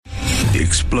The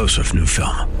explosive new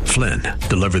film, Flynn,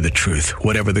 deliver the truth,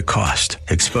 whatever the cost,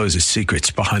 exposes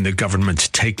secrets behind the government's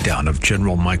takedown of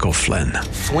General Michael Flynn.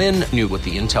 Flynn knew what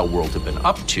the intel world had been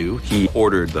up to. He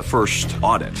ordered the first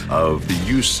audit of the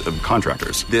use of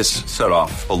contractors. This set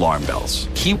off alarm bells.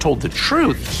 He told the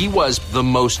truth. He was the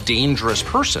most dangerous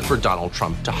person for Donald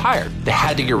Trump to hire. They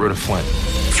had to get rid of Flynn.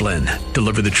 Flynn,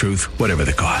 deliver the truth, whatever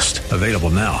the cost. Available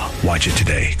now. Watch it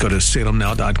today. Go to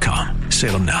salemnow.com.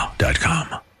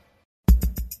 salemnow.com.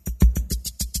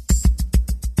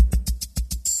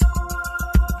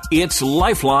 It's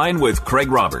Lifeline with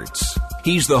Craig Roberts.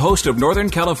 He's the host of Northern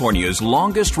California's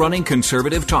longest-running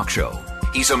conservative talk show.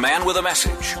 He's a man with a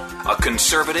message, a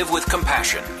conservative with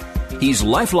compassion. He's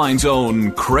Lifeline's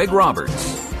own Craig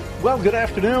Roberts. Well, good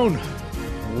afternoon.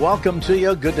 Welcome to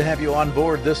you. Good to have you on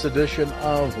board this edition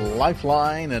of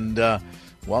Lifeline, and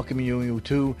welcome you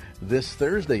to this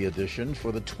Thursday edition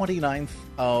for the 29th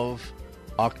of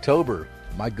October.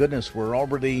 My goodness, we're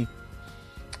already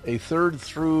a third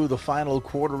through the final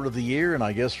quarter of the year, and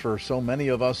I guess for so many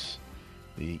of us,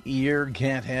 the year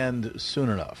can't end soon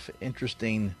enough.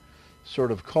 Interesting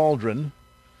sort of cauldron,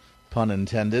 pun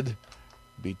intended,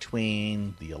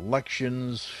 between the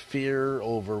elections, fear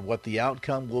over what the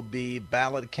outcome will be,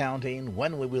 ballot counting,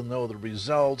 when we will know the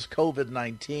results,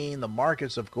 COVID-19. The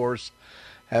markets, of course,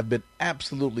 have been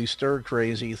absolutely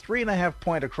stir-crazy.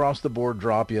 3.5-point across-the-board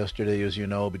drop yesterday, as you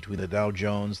know, between the Dow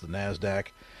Jones, the NASDAQ,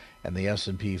 and the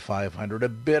S&P 500. A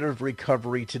bit of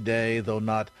recovery today, though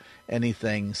not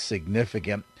anything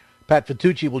significant. Pat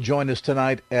Fitucci will join us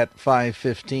tonight at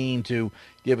 5:15 to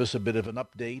give us a bit of an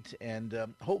update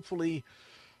and hopefully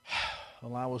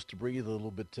allow us to breathe a little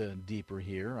bit deeper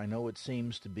here. I know it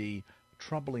seems to be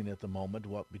troubling at the moment,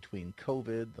 what between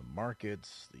COVID, the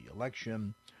markets, the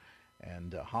election,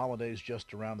 and holidays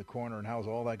just around the corner, and how's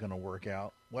all that going to work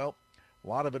out? Well, a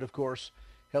lot of it, of course,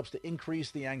 helps to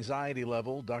increase the anxiety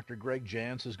level. Dr. Greg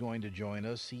Jantz is going to join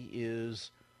us. He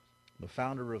is the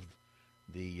founder of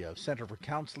the Center for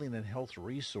Counseling and Health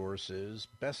Resources,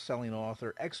 best-selling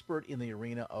author, expert in the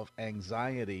arena of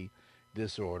anxiety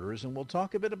disorders. And we'll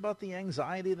talk a bit about the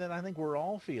anxiety that I think we're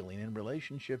all feeling in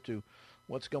relationship to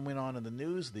what's going on in the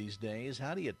news these days.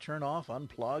 How do you turn off,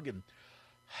 unplug, and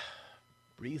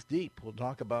breathe deep? We'll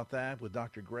talk about that with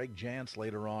Dr. Greg Jantz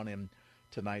later on in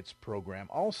tonight's program.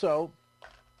 Also,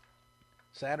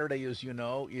 Saturday, as you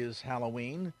know, is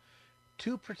Halloween.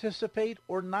 To participate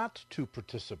or not to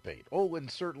participate? Oh,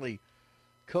 and certainly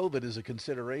COVID is a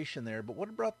consideration there, but what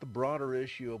about the broader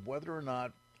issue of whether or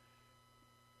not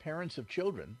parents of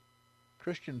children,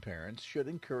 Christian parents, should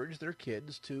encourage their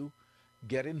kids to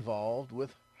get involved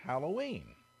with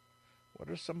Halloween? What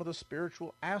are some of the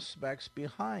spiritual aspects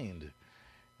behind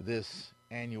this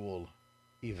annual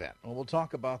event? Well, we'll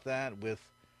talk about that with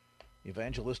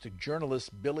evangelistic journalist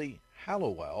Billy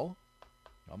Hallowell,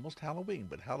 almost Halloween,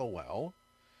 but Hallowell,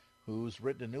 who's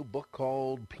written a new book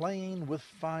called Playing with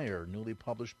Fire, newly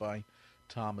published by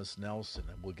Thomas Nelson,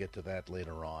 and we'll get to that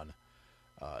later on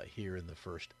here in the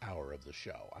first hour of the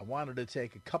show. I wanted to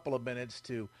take a couple of minutes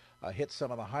to hit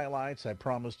some of the highlights. I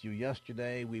promised you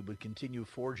yesterday we would continue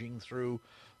forging through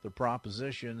the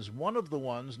propositions. One of the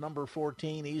ones, number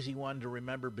 14, easy one to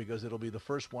remember because it'll be the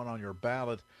first one on your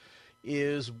ballot,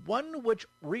 is one which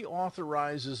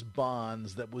reauthorizes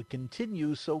bonds that would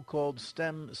continue so-called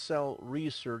stem cell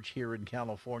research here in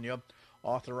California,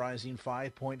 authorizing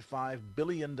 $5.5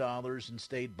 billion in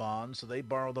state bonds. So they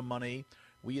borrow the money.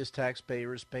 We as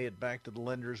taxpayers pay it back to the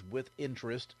lenders with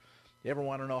interest. You ever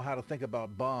want to know how to think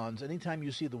about bonds? Anytime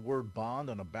you see the word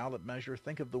bond on a ballot measure,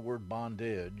 think of the word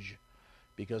bondage,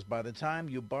 because by the time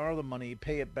you borrow the money,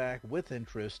 pay it back with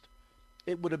interest,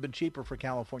 it would have been cheaper for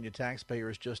California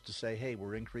taxpayers just to say, hey,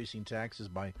 we're increasing taxes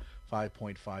by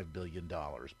 $5.5 billion.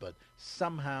 But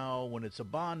somehow, when it's a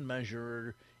bond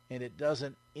measure and it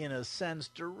doesn't, in a sense,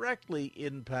 directly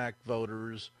impact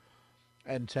voters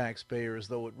and taxpayers,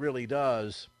 though it really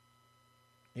does,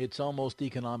 it's almost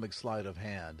economic sleight of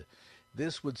hand.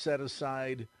 This would set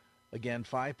aside, again,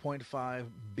 $5.5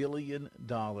 billion.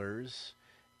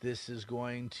 This is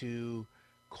going to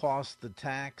cost the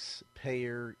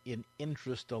taxpayer in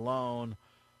interest alone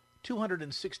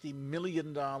 $260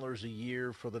 million a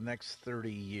year for the next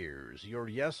 30 years. Your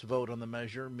yes vote on the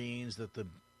measure means that the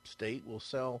state will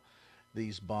sell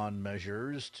these bond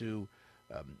measures to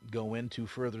go into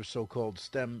further so-called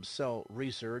stem cell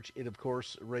research. It, of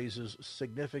course, raises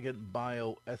significant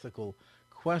bioethical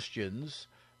questions.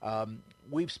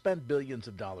 We've spent billions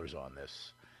of dollars on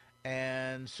this,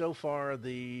 and so far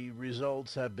the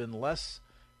results have been less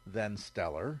than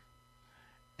stellar,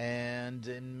 and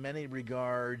in many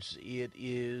regards it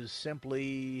is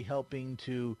simply helping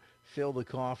to fill the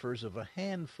coffers of a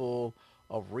handful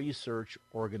of research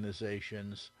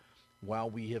organizations. While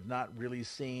we have not really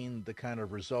seen the kind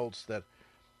of results that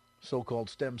so-called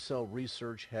stem cell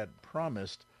research had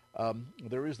promised,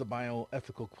 there is the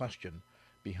bioethical question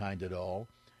behind it all.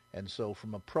 And so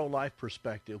from a pro-life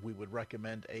perspective, we would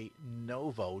recommend a no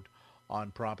vote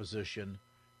on Proposition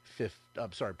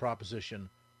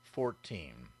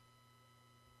 14.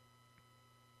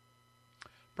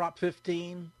 Prop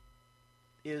 15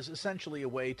 is essentially a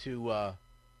way to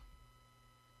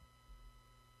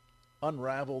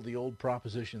unravel the old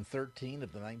Proposition 13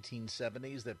 of the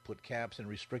 1970s that put caps and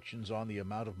restrictions on the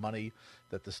amount of money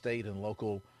that the state and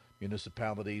local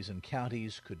municipalities and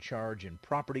counties could charge in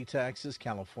property taxes.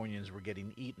 Californians were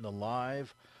getting eaten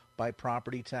alive by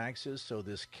property taxes, so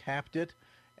this capped it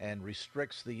and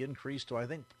restricts the increase to, I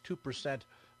think, 2%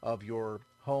 of your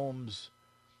home's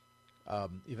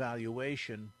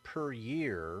evaluation per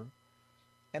year.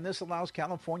 And this allows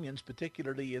Californians,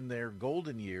 particularly in their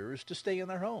golden years, to stay in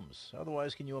their homes.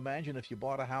 Otherwise, can you imagine if you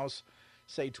bought a house,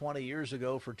 say 20 years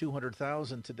ago for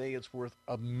 $200,000, today it's worth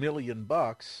 $1 million?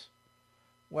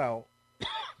 Well,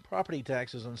 property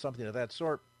taxes on something of that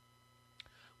sort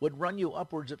would run you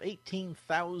upwards of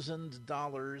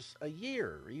 $18,000 a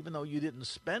year, even though you didn't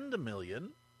spend $1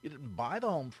 million, you didn't buy the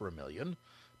home for $1 million,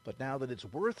 but now that it's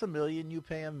worth $1 million, you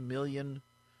pay $1 million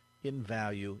in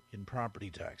value in property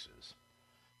taxes.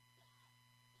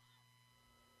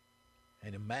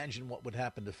 And imagine what would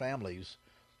happen to families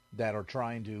that are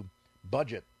trying to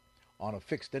budget on a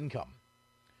fixed income.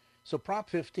 So Prop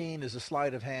 15 is a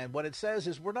sleight of hand. What it says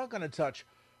is we're not going to touch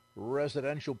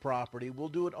residential property. We'll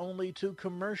do it only to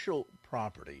commercial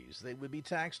properties. They would be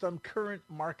taxed on current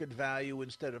market value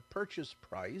instead of purchase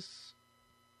price,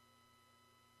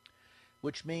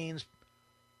 which means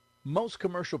most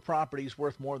commercial properties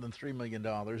worth more than $3 million,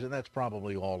 and that's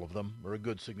probably all of them, or a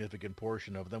good significant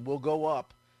portion of them, will go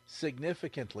up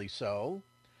significantly so.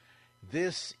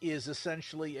 This is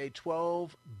essentially a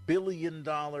 $12 billion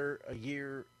a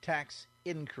year tax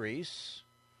increase.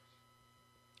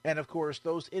 And of course,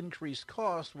 those increased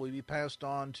costs will be passed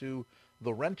on to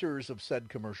the renters of said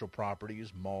commercial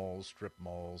properties, malls, strip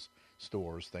malls,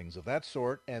 stores, things of that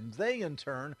sort. And they, in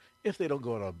turn, if they don't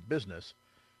go out of business,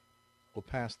 will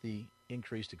pass the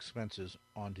increased expenses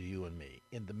on to you and me.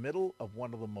 In the middle of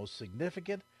one of the most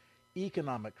significant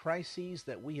economic crises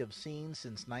that we have seen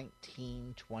since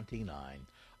 1929.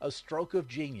 A stroke of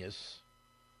genius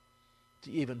to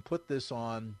even put this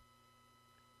on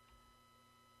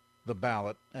the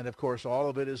ballot. And of course, all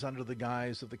of it is under the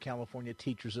guise of the California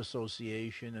Teachers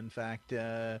Association. In fact,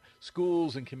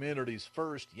 schools and communities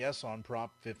first, yes, on Prop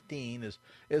 15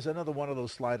 is another one of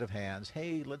those sleight of hands.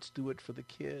 Hey, let's do it for the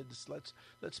kids.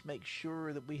 Let's make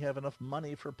sure that we have enough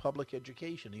money for public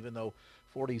education, even though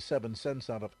 47 cents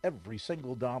out of every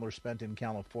single dollar spent in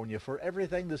California for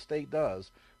everything the state does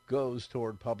goes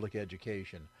toward public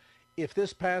education. If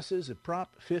this passes, if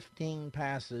Prop 15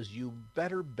 passes, you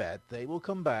better bet they will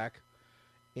come back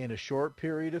in a short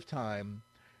period of time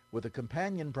with a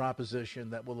companion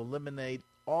proposition that will eliminate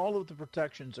all of the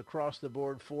protections across the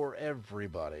board for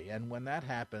everybody. And when that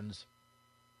happens,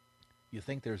 you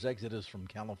think there's exodus from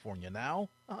California now?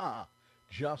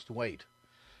 Just wait.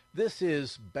 This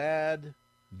is bad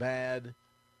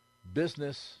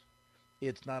business.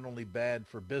 It's not only bad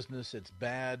for business, it's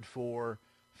bad for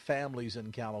families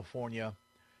in California.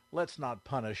 Let's not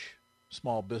punish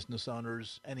small business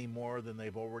owners any more than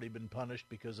they've already been punished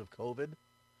because of COVID.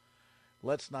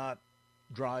 Let's not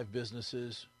drive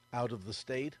businesses out of the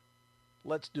state.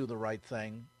 Let's do the right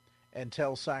thing and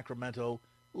tell Sacramento,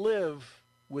 live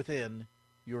within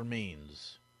your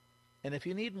means. And if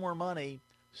you need more money,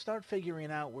 start figuring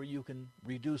out where you can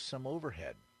reduce some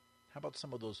overhead. How about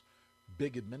some of those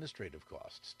big administrative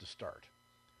costs to start?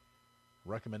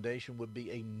 Recommendation would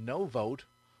be a no vote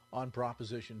on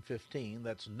Proposition 15.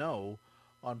 That's no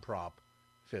on Prop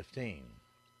 15.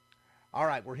 All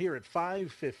right, we're here at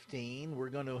 5:15. We're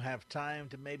going to have time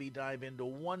to maybe dive into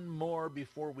one more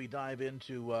before we dive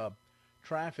into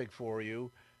traffic for you.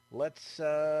 Let's,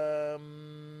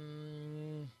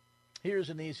 here's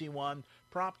an easy one.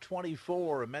 Prop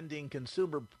 24, amending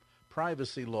consumer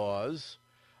privacy laws.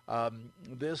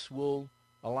 This will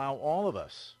allow all of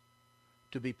us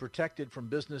to be protected from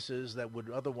businesses that would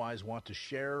otherwise want to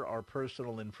share our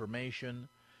personal information.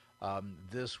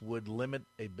 This would limit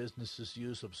a business's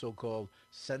use of so-called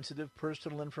sensitive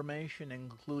personal information,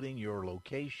 including your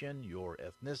location, your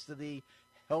ethnicity,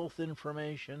 health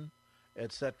information,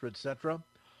 etc., etc.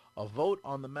 A vote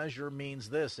on the measure means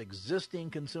this: existing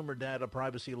consumer data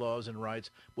privacy laws and rights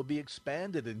will be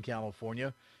expanded in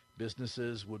California.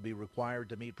 Businesses would be required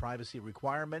to meet privacy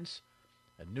requirements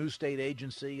A new state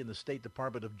agency in the State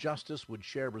Department of Justice would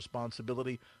share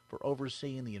responsibility for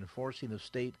overseeing the enforcing of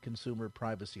state consumer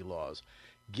privacy laws.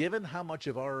 Given how much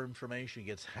of our information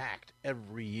gets hacked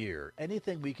every year,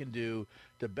 anything we can do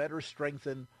to better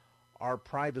strengthen our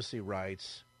privacy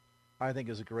rights, I think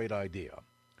is a great idea.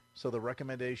 So the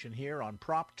recommendation here on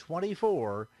Prop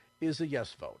 24 is a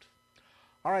yes vote.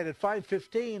 All right, at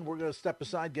 5:15, we're going to step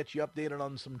aside, get you updated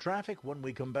on some traffic. When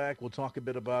we come back, we'll talk a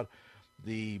bit about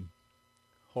the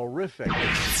horrific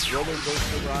roller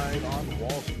coaster ride on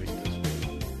Wall Street this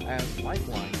week as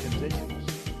Lifeline continues.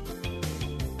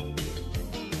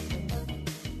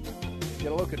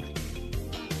 Get a look at it.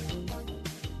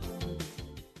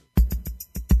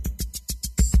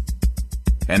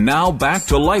 And now back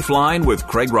to Lifeline with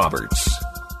Craig Roberts.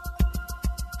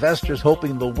 Investors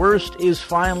hoping the worst is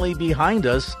finally behind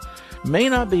us may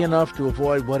not be enough to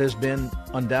avoid what has been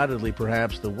undoubtedly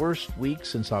perhaps the worst week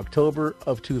since October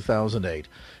of 2008.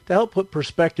 To help put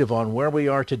perspective on where we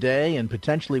are today and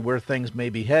potentially where things may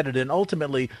be headed and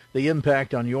ultimately the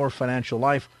impact on your financial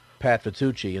life, Pat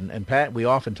Vitucci. And Pat, we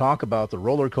often talk about the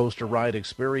roller coaster ride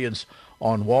experience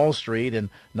on Wall Street and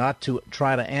not to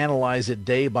try to analyze it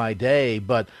day by day,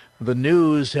 but the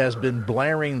news has been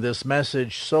blaring this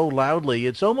message so loudly,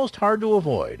 it's almost hard to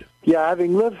avoid. Yeah,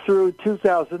 having lived through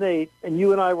 2008, and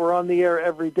you and I were on the air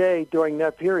every day during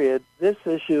that period, this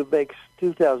issue makes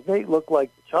 2008 look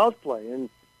like child's play, and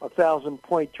a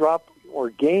 1,000-point drop or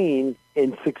gain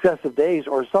in successive days,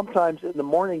 or sometimes in the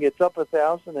morning it's up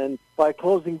 1,000, and by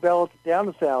closing bell it's down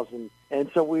 1,000. And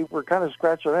so we were kind of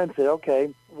scratching our head and said,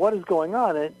 okay, what is going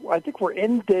on? And I think we're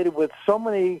inundated with so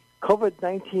many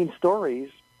COVID-19 stories.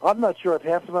 I'm not sure if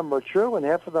half of them are true and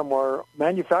half of them are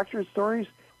manufactured stories,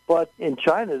 but in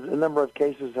China, the number of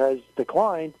cases has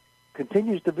declined,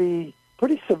 continues to be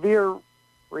pretty severe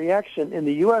reaction in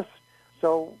the U.S.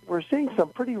 So we're seeing some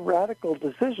pretty radical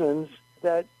decisions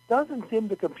that doesn't seem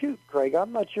to compute, Craig.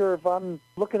 I'm not sure if I'm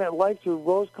looking at life through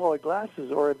rose-colored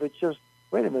glasses or if it's just,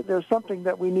 wait a minute, there's something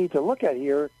that we need to look at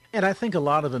here. And I think a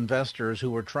lot of investors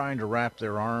who are trying to wrap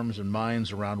their arms and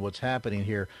minds around what's happening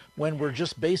here, when we're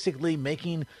just basically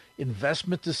making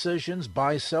investment decisions,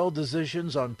 buy-sell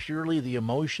decisions on purely the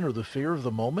emotion or the fear of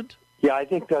the moment? Yeah, I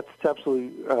think that's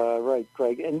absolutely right,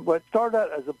 Craig. And what started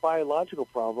out as a biological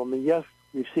problem, and yes,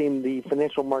 we've seen the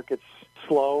financial markets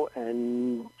slow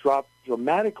and drop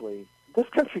dramatically. This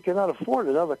country cannot afford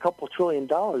another couple $1 trillion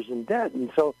in debt.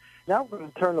 And so now we're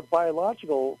going to turn a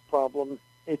biological problem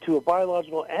into a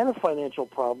biological and a financial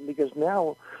problem, because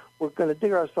now we're going to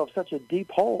dig ourselves such a deep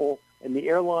hole, and the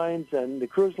airlines and the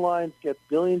cruise lines get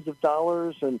billions of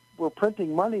dollars, and we're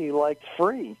printing money like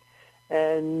free.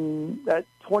 And that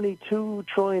 $22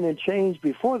 trillion and change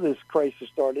before this crisis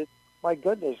started, my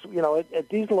goodness, you know, at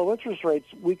these low interest rates,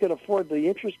 we could afford the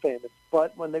interest payments.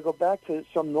 But when they go back to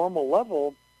some normal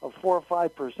level of 4 or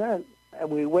 5%, and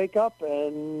we wake up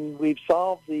and we've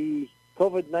solved the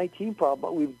COVID-19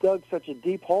 problem, we've dug such a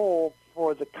deep hole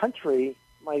for the country,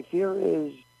 my fear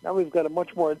is now we've got a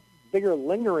much more bigger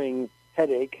lingering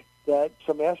headache that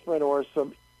some aspirin or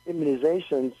some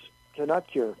immunizations cannot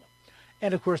cure.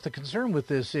 And, of course, the concern with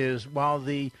this is while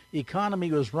the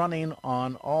economy was running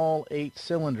on all 8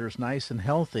 cylinders nice and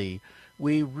healthy,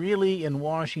 we really in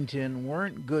Washington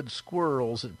weren't good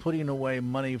squirrels at putting away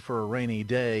money for a rainy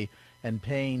day and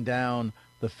paying down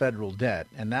the federal debt.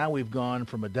 And now we've gone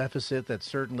from a deficit that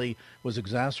certainly was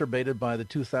exacerbated by the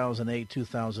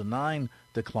 2008-2009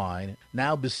 decline,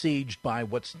 now besieged by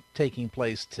what's taking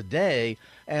place today.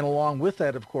 And along with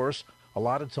that, of course, a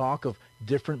lot of talk of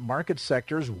different market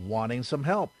sectors wanting some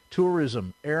help.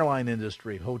 Tourism, airline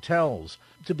industry, hotels.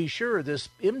 To be sure, this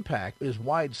impact is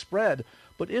widespread,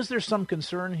 but is there some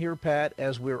concern here, Pat,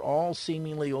 as we're all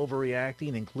seemingly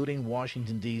overreacting, including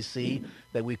Washington, D.C.,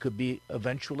 that we could be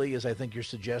eventually, as I think you're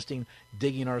suggesting,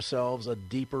 digging ourselves a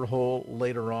deeper hole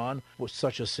later on with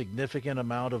such a significant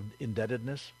amount of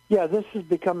indebtedness? Yeah, this is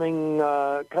becoming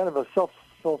kind of a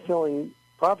self-fulfilling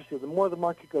prophecy. The more the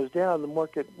market goes down, the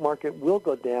market will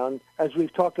go down. As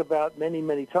we've talked about many,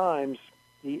 many times,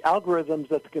 the algorithms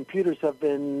that the computers have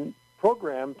been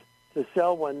programmed to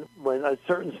sell when a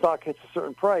certain stock hits a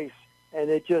certain price, and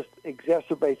it just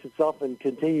exacerbates itself and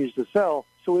continues to sell.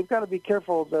 So we've got to be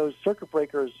careful those circuit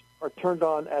breakers are turned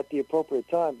on at the appropriate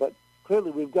time. But clearly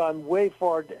we've gone way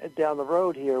far down the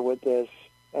road here with this,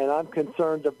 and I'm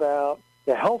concerned about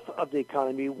the health of the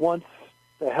economy once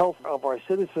the health of our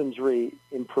citizenry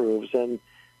improves. And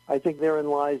I think therein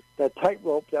lies that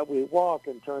tightrope that we walk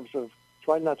in terms of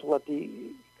trying not to let the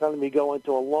economy go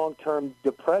into a long-term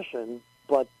depression.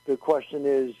 But the question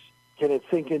is, can it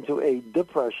sink into a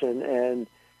depression? And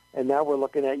now we're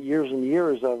looking at years and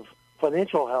years of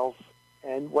financial health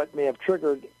and what may have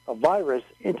triggered a virus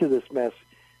into this mess.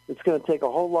 It's going to take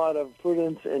a whole lot of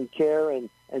prudence and care and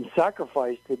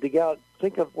sacrifice to dig out.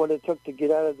 Think of what it took to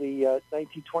get out of the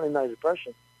 1929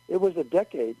 Depression. It was a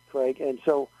decade, Craig, and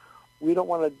so we don't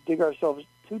want to dig ourselves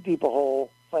too deep a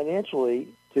hole financially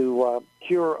to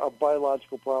cure a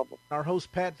biological problem. Our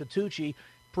host, Pat Vitucci,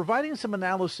 providing some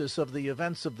analysis of the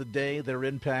events of the day, their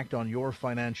impact on your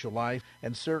financial life,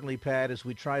 and certainly, Pat, as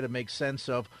we try to make sense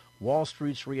of Wall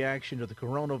Street's reaction to the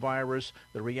coronavirus,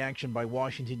 the reaction by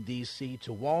Washington, D.C.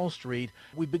 to Wall Street,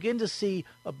 we begin to see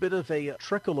a bit of a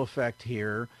trickle effect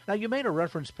here. Now, you made a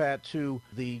reference, Pat, to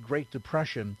the Great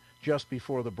Depression just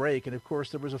before the break, and of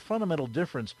course there was a fundamental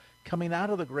difference coming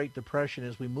out of the Great Depression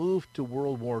as we moved to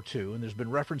World War II, and there's been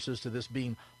references to this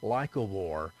being like a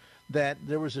war, that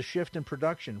there was a shift in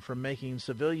production from making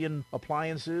civilian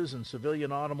appliances and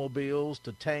civilian automobiles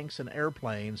to tanks and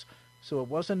airplanes. So it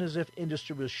wasn't as if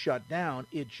industry was shut down,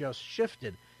 it just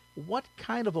shifted. What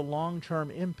kind of a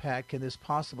long-term impact can this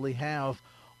possibly have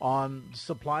on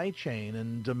supply chain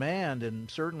and demand, and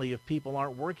certainly if people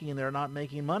aren't working and they're not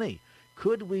making money?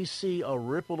 Could we see a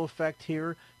ripple effect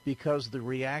here because the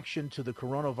reaction to the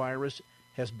coronavirus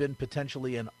has been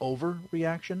potentially an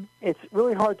overreaction? It's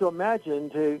really hard to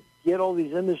imagine to get all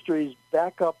these industries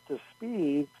back up to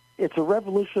speed. It's a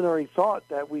revolutionary thought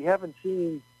that we haven't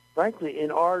seen, frankly, in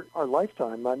our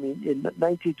lifetime. I mean, in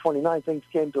 1929, things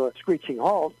came to a screeching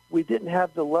halt. We didn't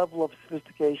have the level of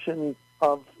sophistication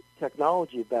of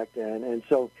technology back then. And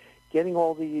so getting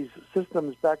all these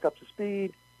systems back up to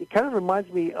speed, it kind of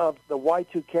reminds me of the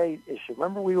Y2K issue.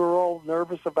 Remember, we were all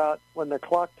nervous about when the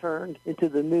clock turned into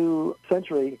the new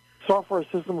century, software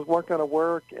systems weren't going to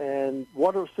work, and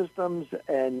water systems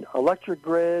and electric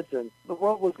grids, and the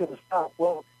world was going to stop.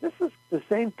 Well, this is the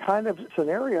same kind of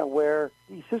scenario where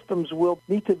these systems will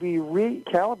need to be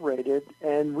recalibrated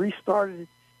and restarted.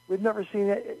 We've never seen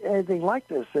anything like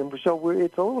this, and so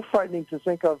it's a little frightening to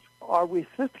think of, are we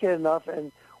sophisticated enough,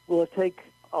 and will it take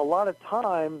a lot of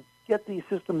time get these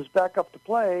systems back up to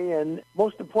play, and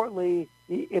most importantly,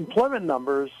 the employment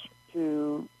numbers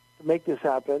to make this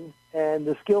happen, and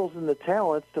the skills and the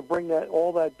talents to bring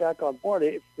all that back on board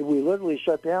if we literally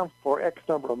shut down for X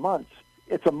number of months.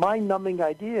 It's a mind-numbing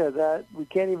idea that we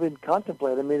can't even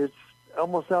contemplate. I mean, it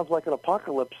almost sounds like an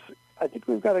apocalypse. I think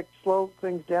we've got to slow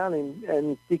things down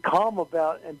and be calm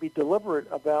about and be deliberate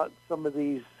about some of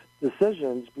these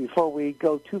decisions before we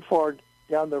go too far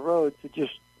down the road to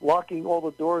just locking all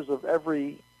the doors of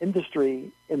every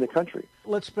industry in the country.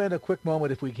 Let's spend a quick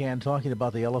moment, if we can, talking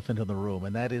about the elephant in the room,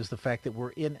 and that is the fact that we're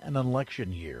in an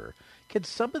election year. Can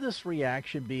some of this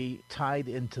reaction be tied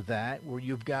into that, where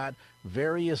you've got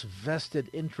various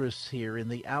vested interests here in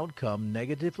the outcome,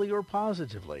 negatively or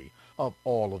positively, of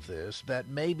all of this, that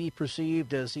may be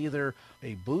perceived as either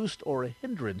a boost or a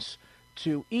hindrance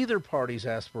to either party's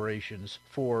aspirations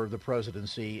for the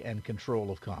presidency and control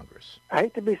of Congress? I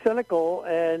hate to be cynical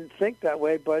and think that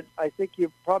way, but I think you're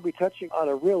probably touching on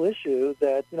a real issue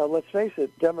that, let's face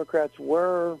it, Democrats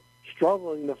were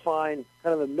struggling to find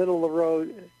kind of a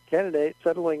middle-of-the-road candidate,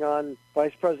 settling on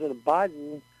Vice President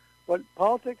Biden. But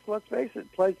politics, let's face it,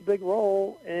 plays a big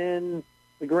role in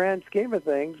the grand scheme of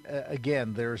things.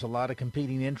 Again, there's a lot of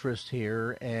competing interests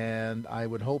here, and I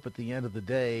would hope at the end of the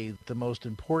day, the most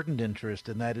important interest,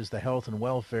 and that is the health and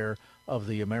welfare of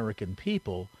the American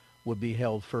people, would be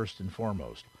held first and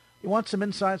foremost. You want some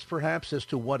insights, perhaps, as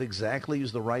to what exactly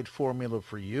is the right formula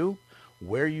for you,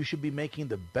 where you should be making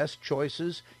the best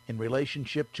choices in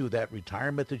relationship to that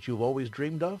retirement that you've always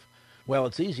dreamed of? Well,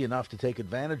 it's easy enough to take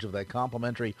advantage of that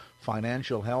complimentary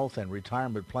financial health and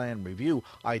retirement plan review,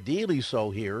 ideally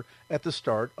so here at the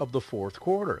start of the fourth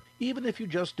quarter, even if you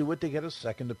just do it to get a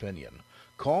second opinion.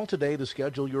 Call today to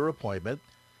schedule your appointment,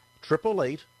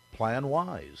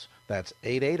 888-PLAN-WISE. That's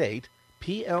 888-PLAN-WISE,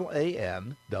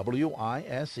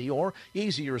 or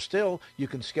easier still, you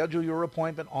can schedule your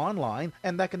appointment online,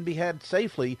 and that can be had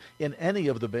safely in any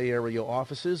of the Bay Area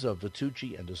offices of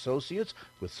Vitucci and Associates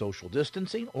with social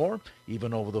distancing, or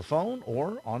even over the phone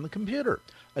or on the computer.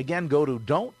 Again, go to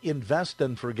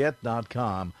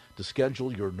don'tinvestandforget.com to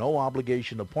schedule your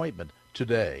no-obligation appointment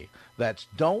today. That's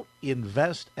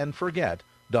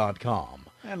don'tinvestandforget.com.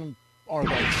 And our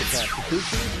thanks to Pat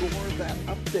Vitucci for that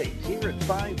update here at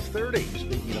 5:30.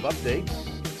 Speaking of updates,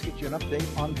 let's get you an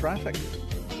update on traffic.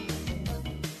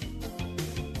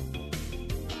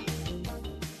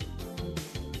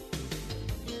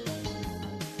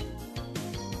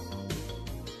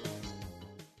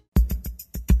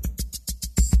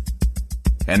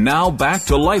 And now back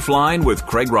to Lifeline with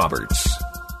Craig Roberts.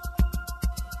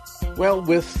 Well,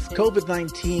 with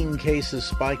COVID-19 cases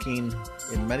spiking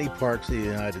in many parts of the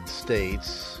United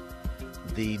States,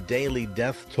 the daily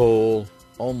death toll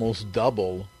almost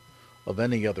double of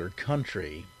any other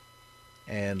country,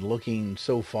 and looking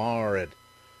so far at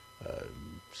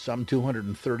some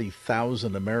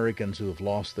 230,000 Americans who have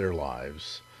lost their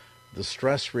lives, the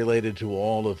stress related to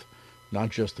all of not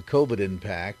just the COVID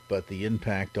impact, but the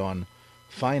impact on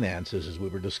finances, as we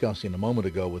were discussing a moment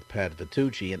ago with Pat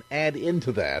Vitucci, and add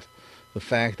into that the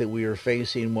fact that we are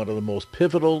facing one of the most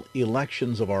pivotal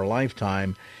elections of our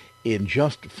lifetime in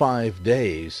just 5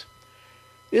 days.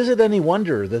 Is it any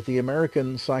wonder that the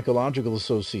American Psychological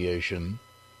Association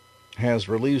has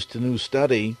released a new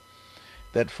study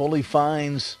that fully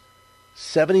finds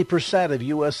 70% of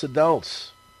U.S.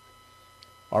 adults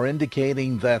are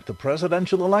indicating that the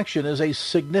presidential election is a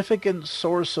significant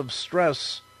source of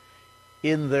stress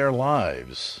in their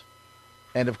lives?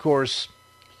 And of course,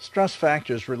 stress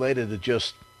factors related to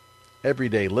just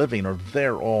everyday living are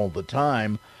there all the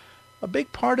time. A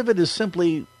big part of it is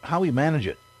simply how we manage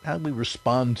it, how we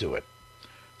respond to it.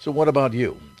 So what about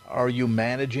you? Are you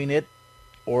managing it,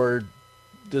 or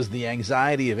does the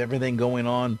anxiety of everything going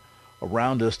on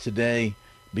around us today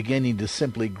beginning to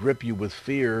simply grip you with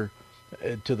fear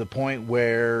to the point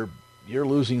where you're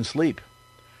losing sleep?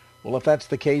 Well, if that's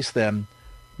the case, then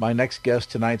my next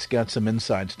guest tonight's got some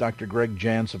insights. Dr. Greg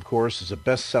Jantz, of course, is a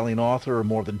best-selling author of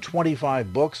more than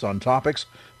 25 books on topics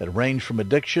that range from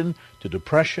addiction to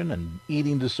depression and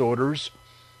eating disorders.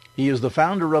 He is the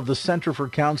founder of the Center for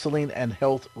Counseling and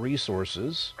Health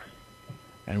Resources,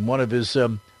 and one of his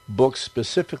books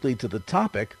specifically to the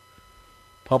topic,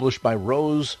 published by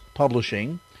Rose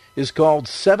Publishing, is called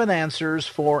 7 Answers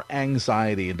for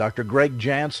Anxiety. And Dr. Greg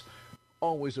Jantz,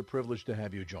 always a privilege to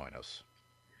have you join us.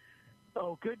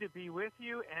 Oh, good to be with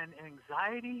you, and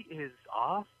anxiety is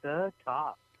off the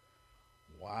top.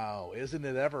 Wow, isn't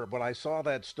it ever? But I saw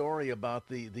that story about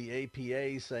the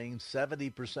APA saying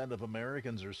 70% of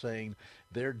Americans are saying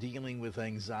they're dealing with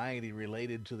anxiety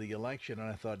related to the election. And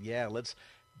I thought, yeah, let's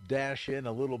dash in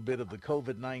a little bit of the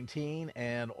COVID-19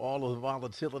 and all of the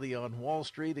volatility on Wall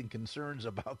Street and concerns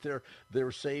about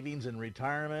their savings and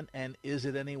retirement. And is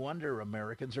it any wonder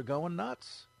Americans are going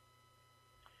nuts?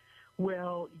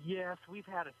 Well, yes, we've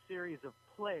had a series of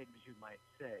plagues, you might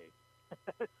say.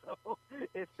 So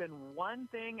it's been one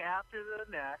thing after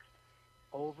the next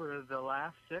over the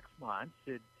last 6 months.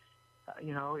 It's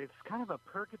kind of a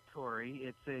purgatory.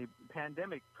 It's a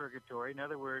pandemic purgatory. In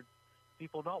other words,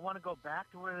 people don't want to go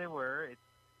back to where they were. It's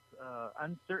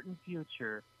uncertain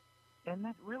future. And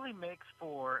that really makes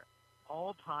for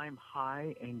all-time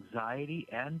high anxiety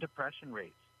and depression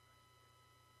rates.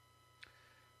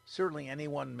 Certainly any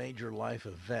one major life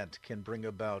event can bring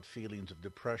about feelings of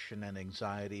depression and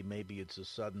anxiety. Maybe it's a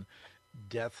sudden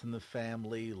death in the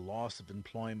family, loss of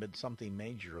employment, something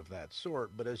major of that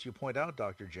sort. But as you point out,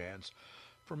 Dr. Jantz,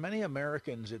 for many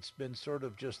Americans, it's been sort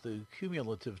of just the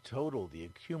cumulative total, the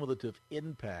cumulative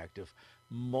impact of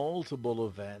multiple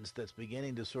events that's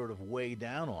beginning to sort of weigh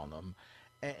down on them.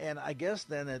 And I guess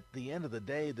then at the end of the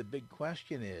day, the big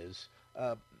question is,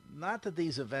 not that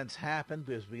these events happen,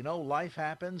 because we know life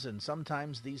happens, and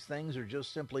sometimes these things are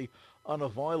just simply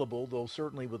unavoidable, though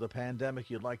certainly with a pandemic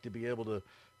you'd like to be able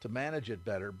to manage it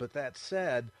better. But that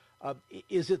said,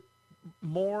 is it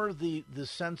more the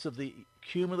sense of the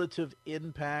cumulative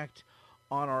impact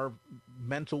on our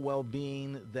mental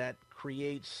well-being that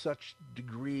creates such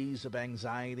degrees of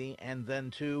anxiety, and then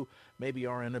too maybe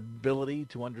our inability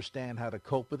to understand how to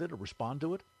cope with it or respond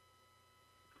to it?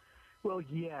 Well,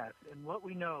 yes. And what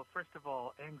we know, first of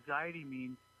all, anxiety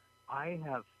means I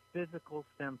have physical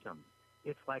symptoms.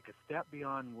 It's like a step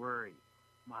beyond worry.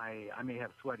 I may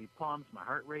have sweaty palms, my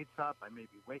heart rate's up, I may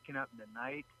be waking up in the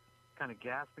night, kind of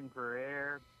gasping for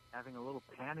air, having a little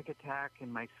panic attack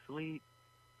in my sleep.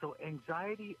 So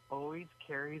anxiety always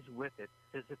carries with it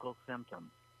physical symptoms.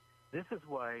 This is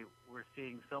why we're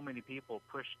seeing so many people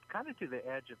pushed kind of to the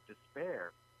edge of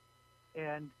despair.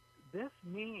 And this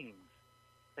means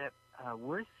that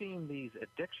we're seeing these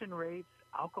addiction rates,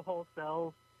 alcohol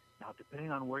sales, now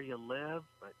depending on where you live,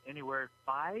 but anywhere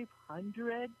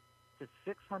 500 to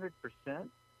 600%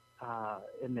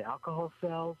 in the alcohol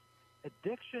sales.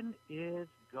 Addiction is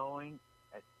going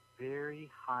at very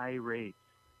high rates.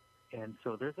 And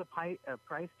so there's a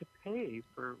price to pay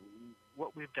for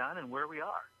what we've done and where we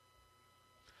are.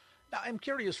 Now, I'm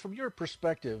curious, from your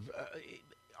perspective,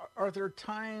 are there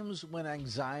times when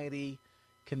anxiety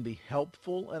can be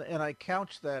helpful? And I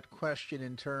couch that question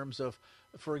in terms of,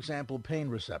 for example, pain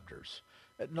receptors.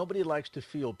 Nobody likes to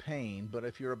feel pain, but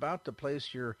if you're about to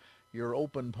place your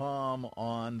open palm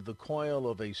on the coil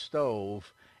of a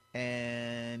stove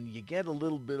and you get a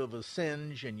little bit of a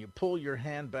singe and you pull your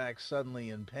hand back suddenly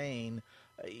in pain,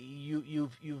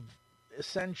 you've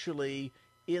essentially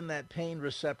in that pain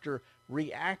receptor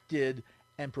reacted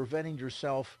and preventing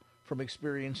yourself from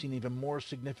experiencing even more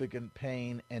significant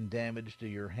pain and damage to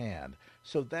your hand.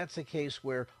 So that's a case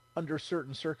where, under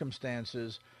certain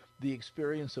circumstances, the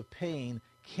experience of pain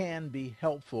can be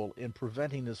helpful in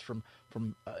preventing us from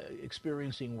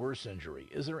experiencing worse injury.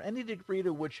 Is there any degree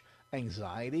to which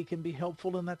anxiety can be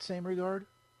helpful in that same regard?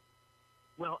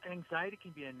 Well, anxiety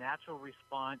can be a natural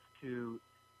response to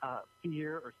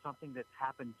fear or something that's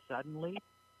happened suddenly.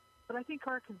 But I think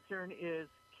our concern is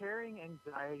carrying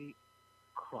anxiety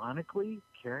chronically,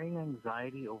 carrying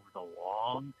anxiety over the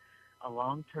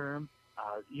long term,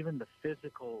 even the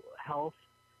physical health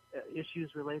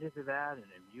issues related to that and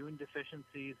immune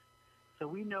deficiencies. So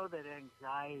we know that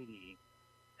anxiety,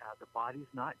 the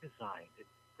body's not designed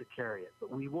to carry it.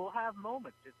 But we will have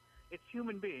moments. It's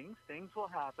human beings. Things will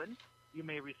happen. You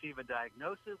may receive a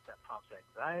diagnosis that prompts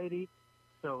anxiety.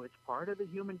 So it's part of the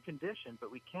human condition,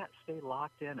 but we can't stay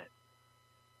locked in it.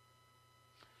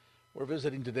 We're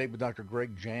visiting today with Dr.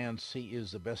 Greg Jantz. He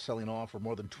is the best-selling author of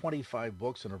more than 25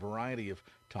 books on a variety of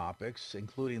topics,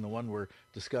 including the one we're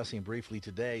discussing briefly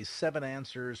today, 7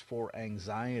 Answers for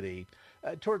Anxiety.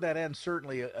 Toward that end,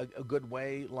 certainly a good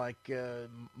way, like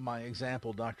my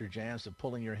example, Dr. Jantz, of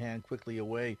pulling your hand quickly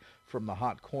away from the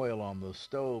hot coil on the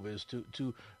stove, is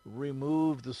to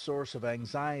remove the source of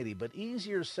anxiety. But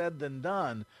easier said than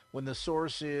done when the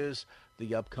source is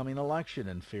the upcoming election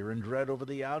and fear and dread over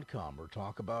the outcome, or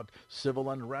talk about civil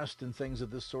unrest and things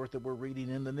of this sort that we're reading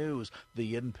in the news,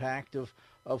 the impact of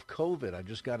COVID. I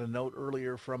just got a note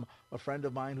earlier from a friend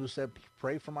of mine who said,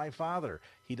 pray for my father.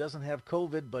 He doesn't have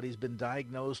COVID, but he's been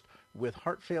diagnosed with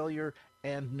heart failure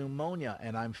and pneumonia,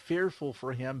 and I'm fearful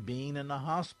for him being in the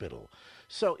hospital.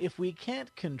 So if we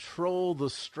can't control the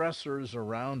stressors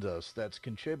around us that's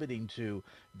contributing to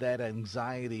that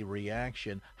anxiety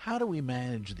reaction, how do we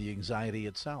manage the anxiety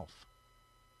itself?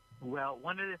 Well,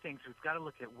 one of the things we've got to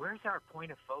look at, where's our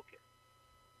point of focus?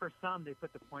 For some, they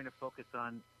put the point of focus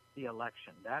on the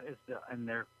election. That is and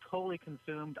they're totally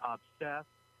consumed, obsessed.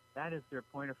 That is their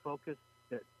point of focus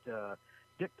that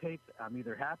dictates I'm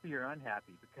either happy or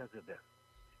unhappy because of this.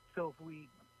 So if we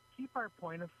keep our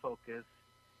point of focus,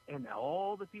 and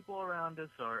all the people around us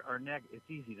are negative,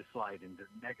 it's easy to slide into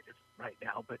negative right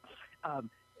now, but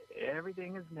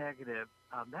everything is negative,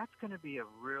 that's going to be a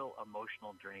real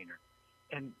emotional drainer.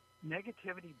 And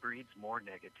negativity breeds more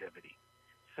negativity.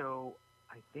 So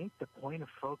I think the point of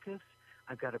focus,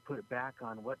 I've got to put it back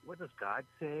on what does God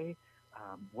say?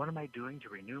 What am I doing to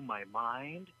renew my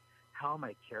mind? How am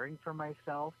I caring for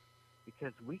myself?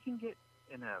 Because we can get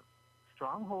in a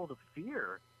stronghold of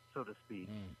fear, so to speak,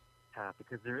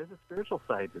 because there is a spiritual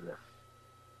side to this.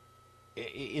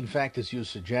 In fact, as you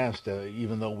suggest,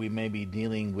 even though we may be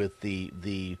dealing with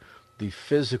the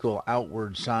physical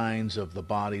outward signs of the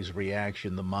body's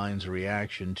reaction, the mind's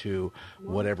reaction to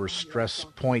whatever stress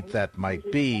point that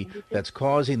might be that's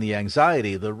causing the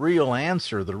anxiety, the real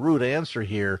answer, the root answer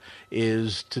here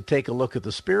is to take a look at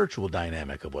the spiritual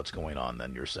dynamic of what's going on,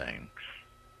 then you're saying.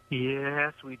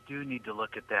 Yes, we do need to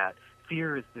look at that.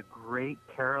 Fear is the great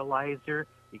paralyzer.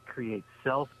 It creates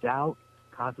self-doubt,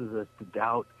 causes us to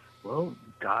doubt, well,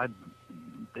 God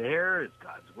there? Is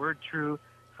God's word true?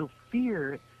 So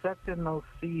fear sets in those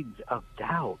seeds of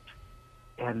doubt,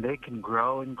 and they can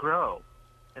grow and grow.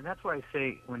 And that's why I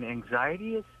say when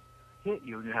anxiety has hit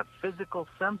you and you have physical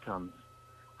symptoms,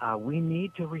 we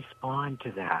need to respond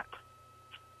to that.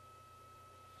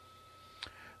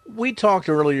 We talked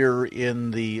earlier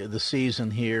in the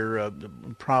season here,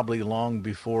 probably long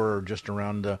before or just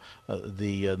around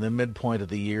the midpoint of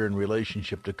the year in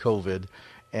relationship to COVID.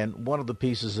 And one of the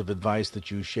pieces of advice that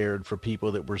you shared for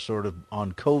people that were sort of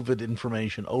on COVID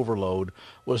information overload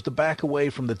was to back away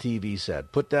from the TV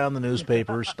set, put down the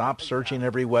newspaper, stop searching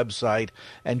every website,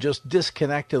 and just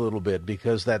disconnect a little bit,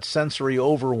 because that sensory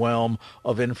overwhelm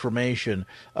of information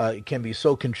can be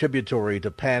so contributory to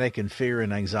panic and fear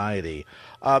and anxiety.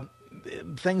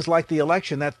 Things like the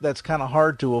election, that's kind of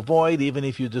hard to avoid. Even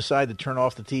if you decide to turn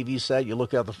off the TV set, you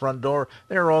look out the front door,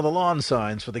 there are all the lawn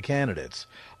signs for the candidates.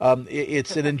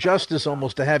 It's an injustice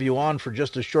almost to have you on for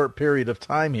just a short period of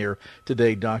time here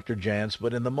today, Dr. Jantz,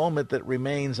 but in the moment that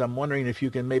remains, I'm wondering if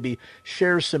you can maybe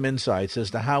share some insights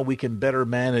as to how we can better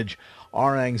manage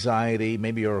our anxiety,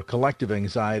 maybe our collective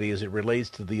anxiety, as it relates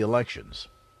to the elections.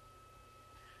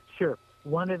 Sure.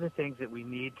 One of the things that we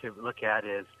need to look at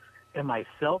is, am I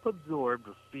self-absorbed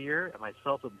with fear? Am I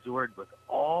self-absorbed with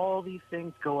all these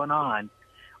things going on?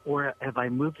 Or have I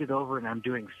moved it over and I'm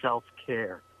doing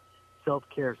self-care?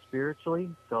 Self-care spiritually,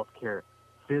 self-care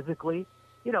physically.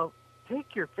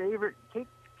 Take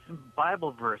some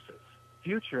Bible verses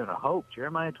future and a hope.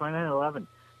 Jeremiah 29:11.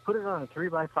 Put it on a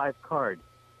 3x5 card.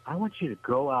 I want you to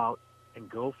go out and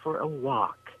go for a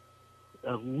walk,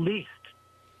 at least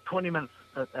 20 minutes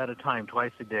at a time,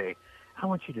 twice a day. I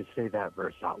want you to say that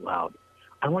verse out loud.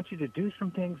 I want you to do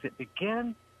some things that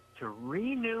begin to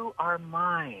renew our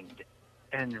mind.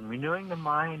 And in renewing the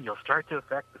mind, you'll start to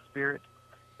affect the spirit.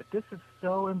 But this is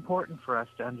so important for us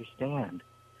to understand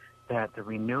that the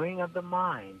renewing of the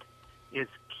mind is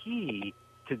key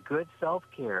to good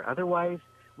self-care. Otherwise,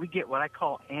 we get what I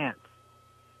call ants,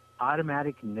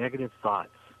 automatic negative thoughts.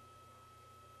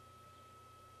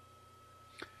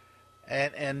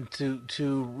 And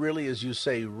to really, as you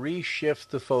say, reshift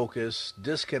the focus,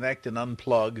 disconnect and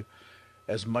unplug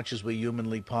as much as we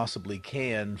humanly possibly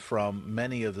can from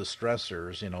many of the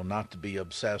stressors, not to be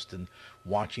obsessed and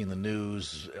watching the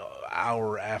news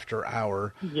hour after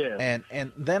hour. Yeah.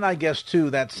 And then I guess, too,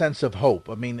 that sense of hope.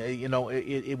 I mean,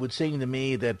 it would seem to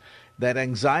me that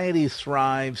anxiety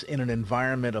thrives in an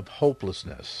environment of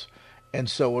hopelessness. And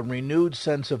so a renewed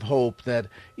sense of hope that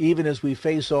even as we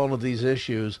face all of these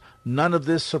issues, none of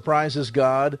this surprises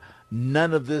God,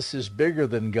 none of this is bigger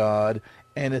than God,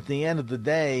 and at the end of the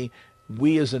day,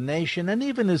 we as a nation, and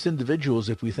even as individuals,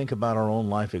 if we think about our own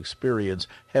life experience,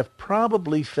 have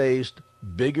probably faced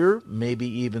bigger, maybe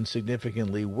even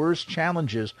significantly worse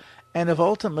challenges, and have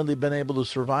ultimately been able to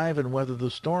survive and weather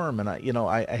the storm. And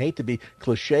I hate to be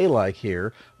cliche-like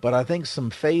here, but I think some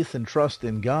faith and trust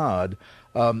in God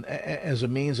as a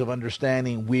means of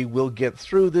understanding we will get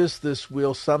through this, this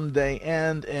will someday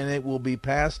end, and it will be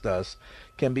past us,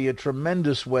 can be a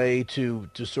tremendous way to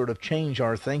sort of change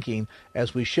our thinking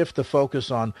as we shift the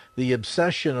focus on the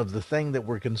obsession of the thing that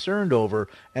we're concerned over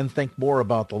and think more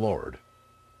about the Lord.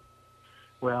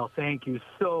 Well, thank you.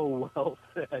 So well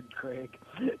said, Craig.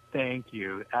 Thank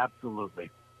you. Absolutely.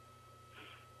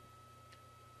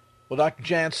 Well, Dr.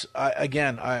 Jantz,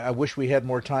 I wish we had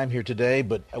more time here today,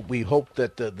 but we hope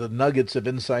that the nuggets of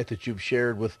insight that you've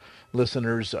shared with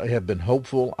listeners have been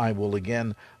hopeful. I will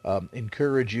again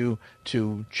encourage you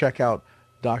to check out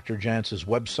Dr. Jantz's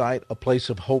website,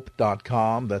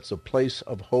 aplaceofhope.com. That's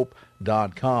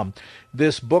aplaceofhope.com.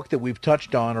 This book that we've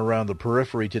touched on around the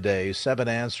periphery today, 7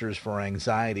 Answers for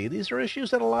Anxiety, these are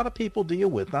issues that a lot of people deal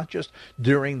with, not just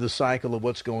during the cycle of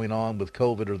what's going on with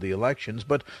COVID or the elections,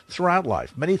 but throughout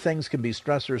life. Many things can be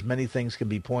stressors, many things can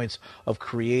be points of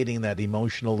creating that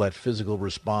emotional, that physical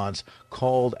response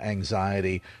called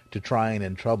anxiety to trying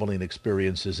and troubling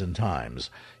experiences and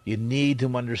times. You need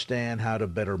to understand how to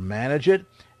better manage it,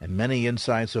 and many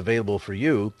insights available for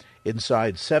you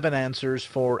inside 7 Answers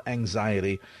for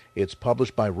Anxiety. It's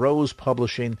published by Rose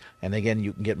Publishing, and again,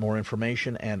 you can get more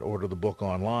information and order the book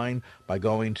online by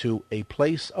going to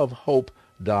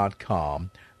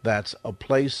aplaceofhope.com. That's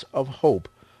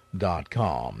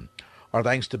aplaceofhope.com. Our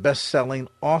thanks to best-selling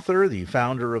author, the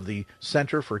founder of the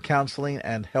Center for Counseling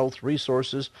and Health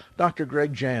Resources, Dr.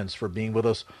 Greg Jantz, for being with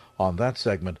us on that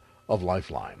segment of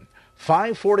Lifeline.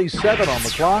 5:47 on the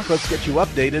clock. Let's get you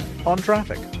updated on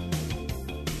traffic.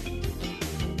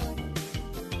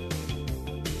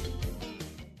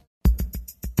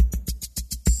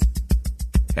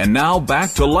 And now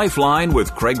back to Lifeline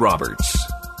with Craig Roberts.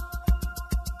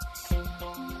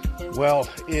 Well,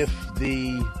 if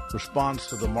the response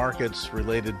to the markets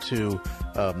related to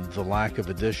the lack of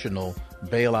additional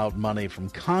bailout money from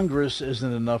Congress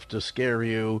isn't enough to scare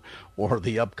you, or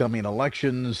the upcoming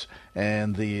elections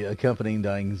and the accompanying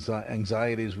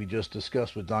anxieties we just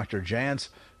discussed with Dr. Jantz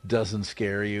doesn't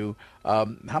scare you,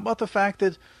 how about the fact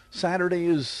that Saturday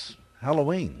is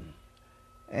Halloween?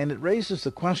 And it raises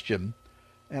the question,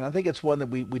 and I think it's one that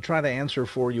we try to answer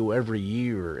for you every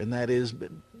year, and that is,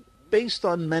 based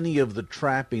on many of the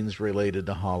trappings related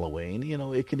to Halloween,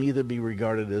 it can either be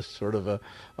regarded as sort of a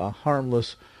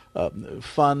harmless,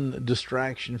 fun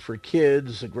distraction for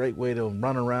kids, a great way to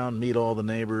run around, meet all the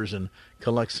neighbors, and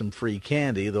collect some free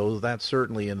candy, though that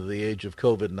certainly in the age of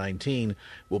COVID-19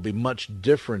 will be much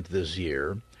different this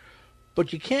year.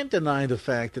 But you can't deny the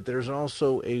fact that there's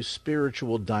also a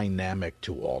spiritual dynamic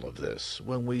to all of this.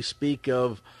 When we speak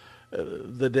of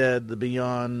the dead, the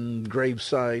beyond, grave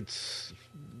sites,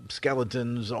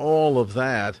 skeletons, all of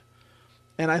that.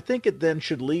 And I think it then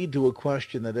should lead to a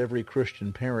question that every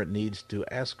Christian parent needs to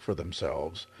ask for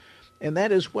themselves, and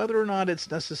that is whether or not it's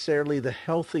necessarily the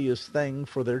healthiest thing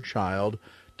for their child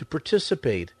to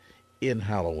participate in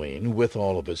Halloween with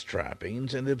all of its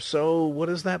trappings, and if so, what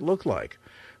does that look like?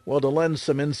 Well, to lend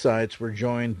some insights, we're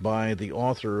joined by the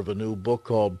author of a new book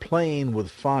called Playing with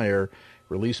Fire,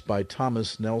 released by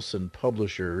Thomas Nelson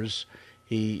Publishers.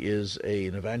 He is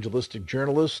an evangelistic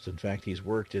journalist. In fact, he's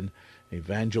worked in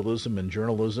evangelism and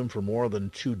journalism for more than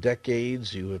 2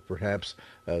 decades. You have perhaps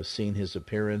seen his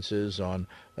appearances on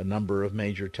a number of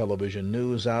major television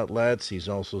news outlets. He's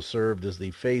also served as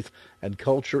the faith and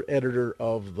culture editor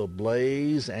of The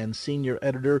Blaze and senior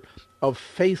editor of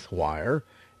FaithWire.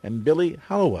 And Billy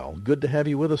Hallowell, good to have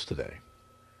you with us today.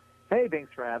 Hey,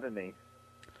 thanks for having me.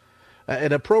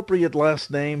 An appropriate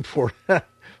last name for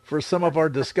for some of our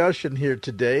discussion here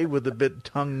today, with a bit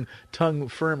tongue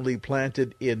firmly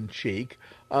planted in cheek.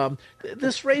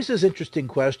 This raises interesting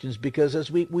questions because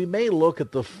as we may look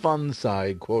at the fun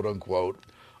side, quote unquote,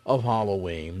 of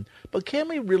Halloween, but can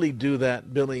we really do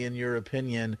that, Billy, in your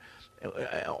opinion,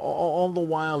 all the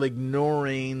while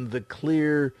ignoring the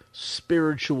clear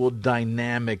spiritual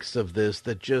dynamics of this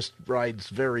that just rides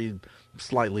very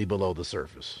slightly below the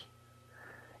surface?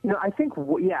 I think,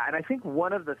 and I think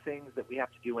one of the things that we have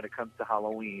to do when it comes to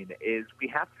Halloween is we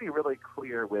have to be really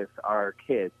clear with our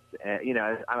kids.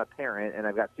 I'm a parent and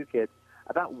I've got 2 kids,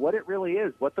 about what it really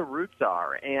is, what the roots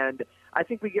are. And I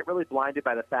think we get really blinded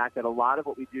by the fact that a lot of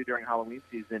what we do during Halloween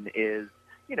season is,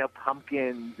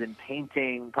 pumpkins and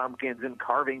painting pumpkins and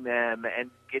carving them and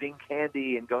getting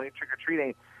candy and going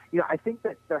trick-or-treating. I think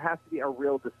that there has to be a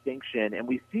real distinction, and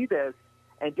we see this.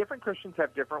 And different Christians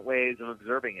have different ways of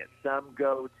observing it. Some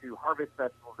go to harvest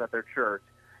festivals at their church.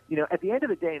 At the end of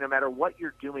the day, no matter what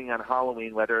you're doing on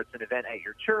Halloween, whether it's an event at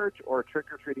your church or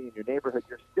trick-or-treating in your neighborhood,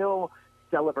 you're still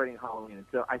celebrating Halloween. And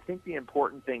so I think the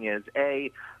important thing is,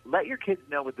 A, let your kids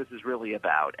know what this is really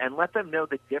about, and let them know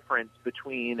the difference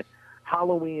between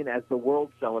Halloween as the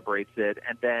world celebrates it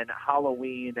and then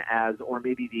Halloween as, or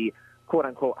maybe the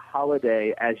quote-unquote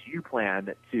holiday as you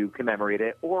plan to commemorate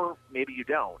it, or maybe you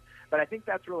don't. But I think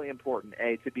that's really important,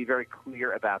 A, to be very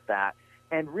clear about that.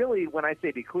 And really, when I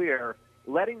say be clear,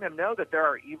 letting them know that there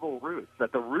are evil roots,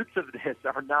 that the roots of this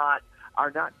are not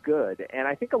good. And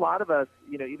I think a lot of us,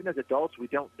 even as adults, we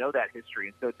don't know that history.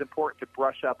 And so it's important to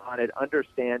brush up on it,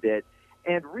 understand it,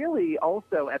 and really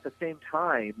also at the same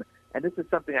time, and this is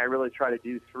something I really try to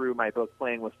do through my book,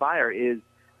 Playing with Fire, is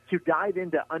to dive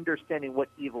into understanding what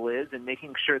evil is and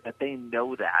making sure that they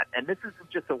know that. And this isn't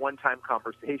just a one-time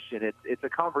conversation. It's a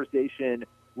conversation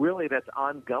really that's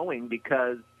ongoing,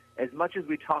 because as much as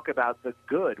we talk about the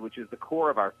good, which is the core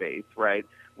of our faith, right,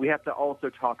 we have to also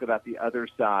talk about the other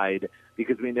side,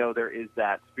 because we know there is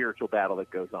that spiritual battle that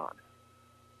goes on.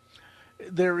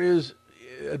 There is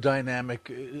a dynamic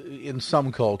in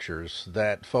some cultures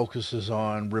that focuses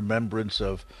on remembrance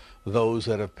of those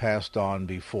that have passed on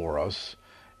before us.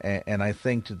 And I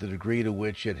think to the degree to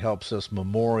which it helps us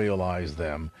memorialize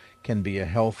them can be a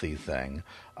healthy thing.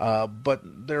 But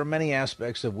there are many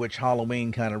aspects of which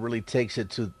Halloween kind of really takes it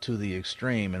to the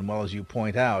extreme. And well, as you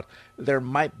point out, there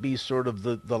might be sort of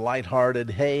the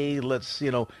lighthearted, hey, let's,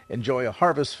 enjoy a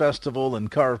harvest festival and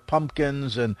carve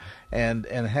pumpkins and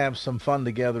have some fun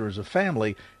together as a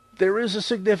family. There is a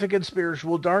significant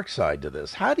spiritual dark side to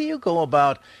this. How do you go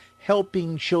about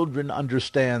helping children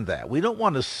understand that? We don't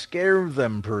want to scare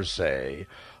them per se,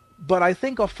 but I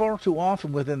think far too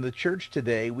often within the church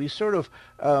today, we sort of,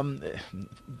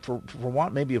 for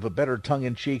want maybe of a better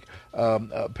tongue-in-cheek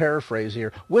paraphrase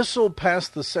here, whistle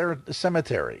past the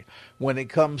cemetery when it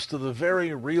comes to the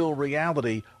very real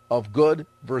reality of good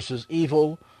versus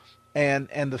evil, and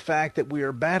the fact that we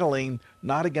are battling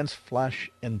not against flesh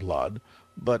and blood,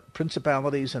 but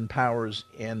principalities and powers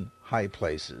in high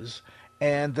places,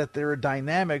 and that there are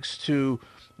dynamics to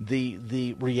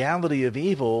the reality of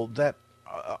evil that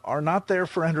are not there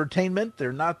for entertainment.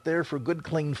 They're not there for good,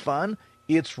 clean fun.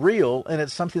 It's real, and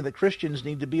it's something that Christians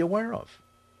need to be aware of.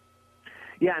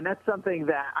 Yeah, and that's something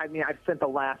that, I've spent the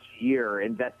last year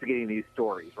investigating these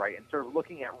stories, right, and sort of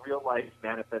looking at real-life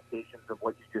manifestations of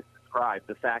what you just described,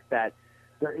 the fact that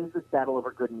there is this battle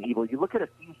over good and evil. You look at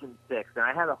Ephesians 6, and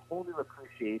I had a whole new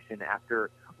appreciation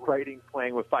after writing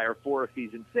Playing with Fire for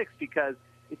Ephesians 6, because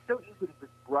it's so easy to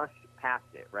just brush past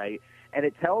it, right? And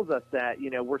it tells us that,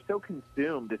 we're so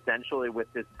consumed essentially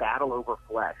with this battle over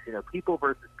flesh, people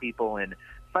versus people and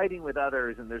fighting with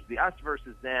others, and there's the us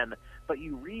versus them. But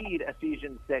you read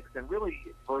Ephesians 6 and really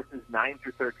verses 9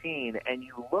 through 13, and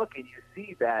you look and you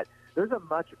see that there's a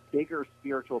much bigger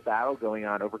spiritual battle going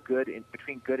on over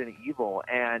between good and evil.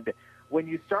 And when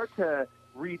you start to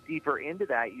read deeper into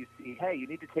that, you see, hey, you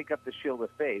need to take up the shield of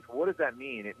faith. What does that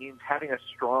mean? It means having a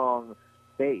strong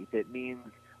faith. It means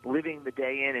living the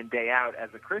day in and day out as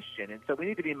a Christian. And so we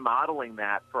need to be modeling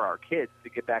that for our kids, to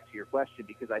get back to your question,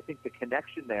 because I think the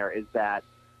connection there is that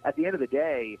at the end of the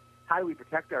day, how do we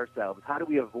protect ourselves? How do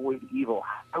we avoid evil?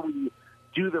 How do we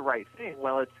do the right thing?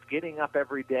 Well, it's getting up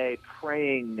every day,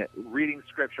 praying, reading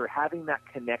Scripture, having that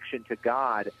connection to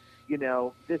God.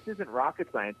 this isn't rocket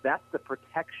science. That's the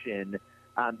protection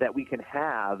that we can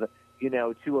have,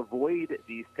 to avoid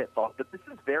these pitfalls. But this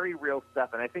is very real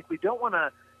stuff, and I think we don't want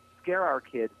to scare our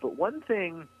kids. But one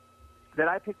thing that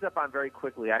I picked up on very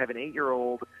quickly, I have an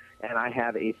 8-year-old and I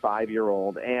have a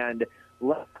 5-year-old, and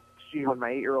last year when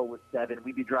my 8-year-old was 7,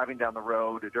 we'd be driving down the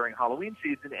road during Halloween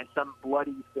season, and some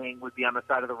bloody thing would be on the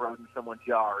side of the road in someone's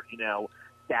yard,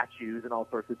 statues and all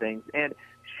sorts of things. And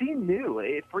she knew,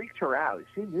 it freaked her out.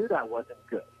 She knew that wasn't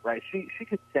good, right? She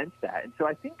could sense that. And so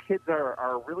I think kids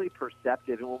are really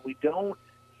perceptive, and when we don't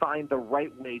find the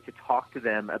right way to talk to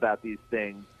them about these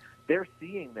things, they're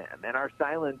seeing them, and our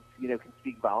silence, can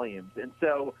speak volumes. And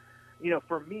so,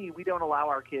 for me, we don't allow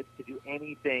our kids to do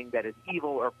anything that is evil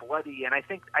or bloody, and I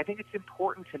think it's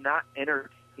important to not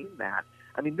entertain that.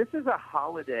 I mean, this is a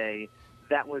holiday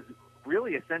that was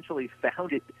really essentially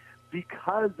founded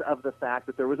because of the fact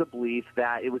that there was a belief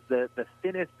that it was the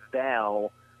thinnest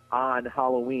veil on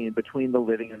Halloween between the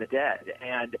living and the dead.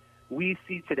 And we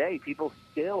see today people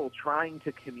still trying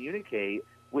to communicate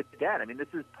with the dead. I mean,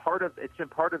 it's been part of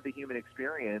the human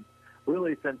experience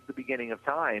really since the beginning of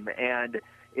time. And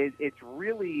it's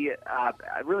really a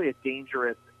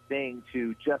dangerous thing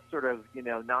to just sort of,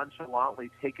 nonchalantly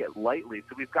take it lightly.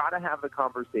 So we've got to have the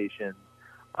conversations.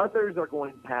 Others are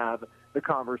going to have the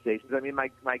conversations. I mean,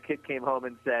 my kid came home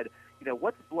and said,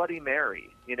 what's Bloody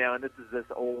Mary? And this is this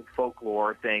old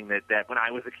folklore thing that when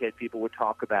I was a kid, people would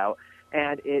talk about.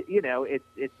 And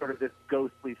it's sort of this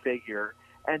ghostly figure.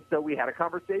 And so we had a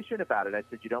conversation about it. I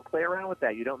said, you don't play around with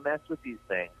that. You don't mess with these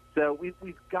things. So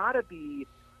we've got to be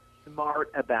smart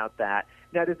about that.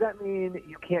 Now, does that mean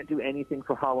you can't do anything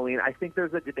for Halloween? I think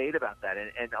there's a debate about that,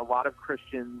 and a lot of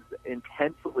Christians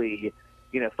intensely,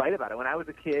 fight about it. When I was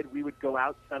a kid, we would go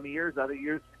out some years, other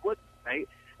years we wouldn't, right?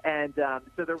 And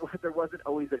so there wasn't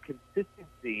always a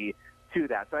consistency to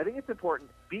that. So I think it's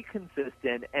important, be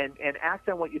consistent and act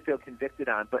on what you feel convicted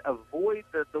on, but avoid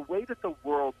the way that the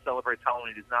world celebrates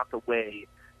Halloween is not the way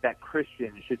that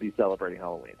Christians should be celebrating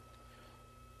Halloween.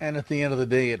 And at the end of the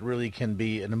day, it really can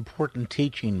be an important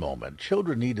teaching moment.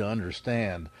 Children need to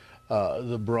understand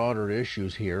the broader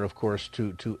issues here, of course,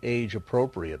 to age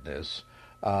appropriateness,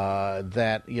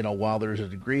 that, while there's a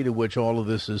degree to which all of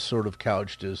this is sort of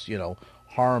couched as,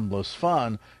 harmless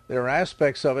fun, there are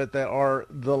aspects of it that are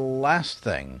the last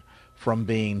thing from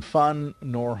being fun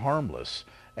nor harmless.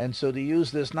 And so to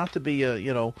use this not to be a,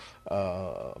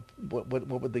 what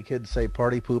would the kids say,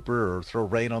 party pooper or throw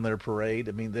rain on their parade.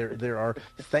 I mean, there are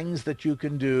things that you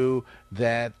can do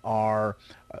that are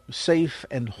safe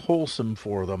and wholesome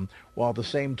for them, while at the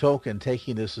same token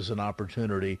taking this as an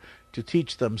opportunity to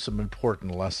teach them some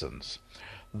important lessons.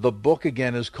 The book,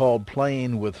 again, is called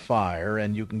Playing with Fire,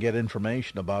 and you can get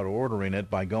information about ordering it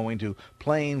by going to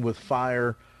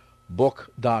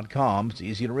playingwithfirebook.com. It's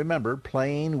easy to remember,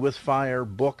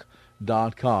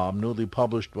 playingwithfirebook.com, newly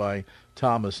published by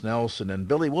Thomas Nelson. And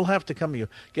Billy, we'll have to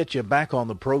get you back on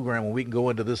the program when we can go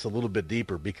into this a little bit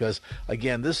deeper, because,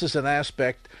 again, this is an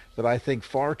aspect that I think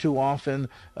far too often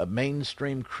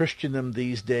mainstream Christendom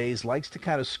these days likes to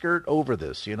kind of skirt over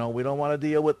this. We don't want to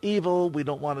deal with evil. We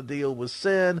don't want to deal with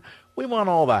sin. We want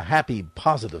all the happy,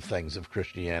 positive things of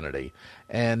Christianity.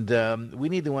 And we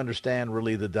need to understand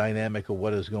really the dynamic of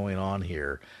what is going on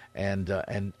here, and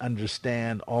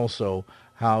understand also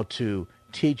how to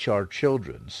teach our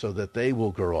children so that they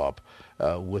will grow up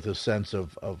with a sense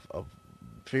of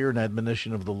fear and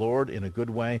admonition of the Lord in a good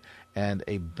way, and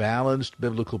a balanced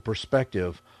biblical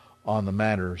perspective on the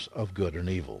matters of good and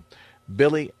evil.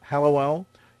 Billy Hallowell,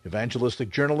 evangelistic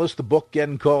journalist, the book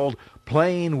again called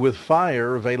Playing with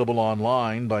Fire, available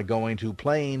online by going to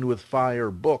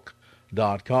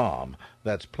playingwithfirebook.com.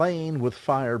 That's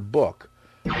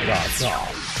playingwithfirebook.com.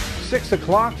 6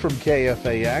 o'clock from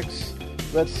KFAX.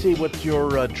 Let's see what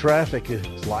your traffic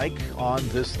is like on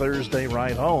this Thursday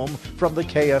ride home from the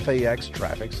KFAX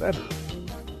Traffic Center.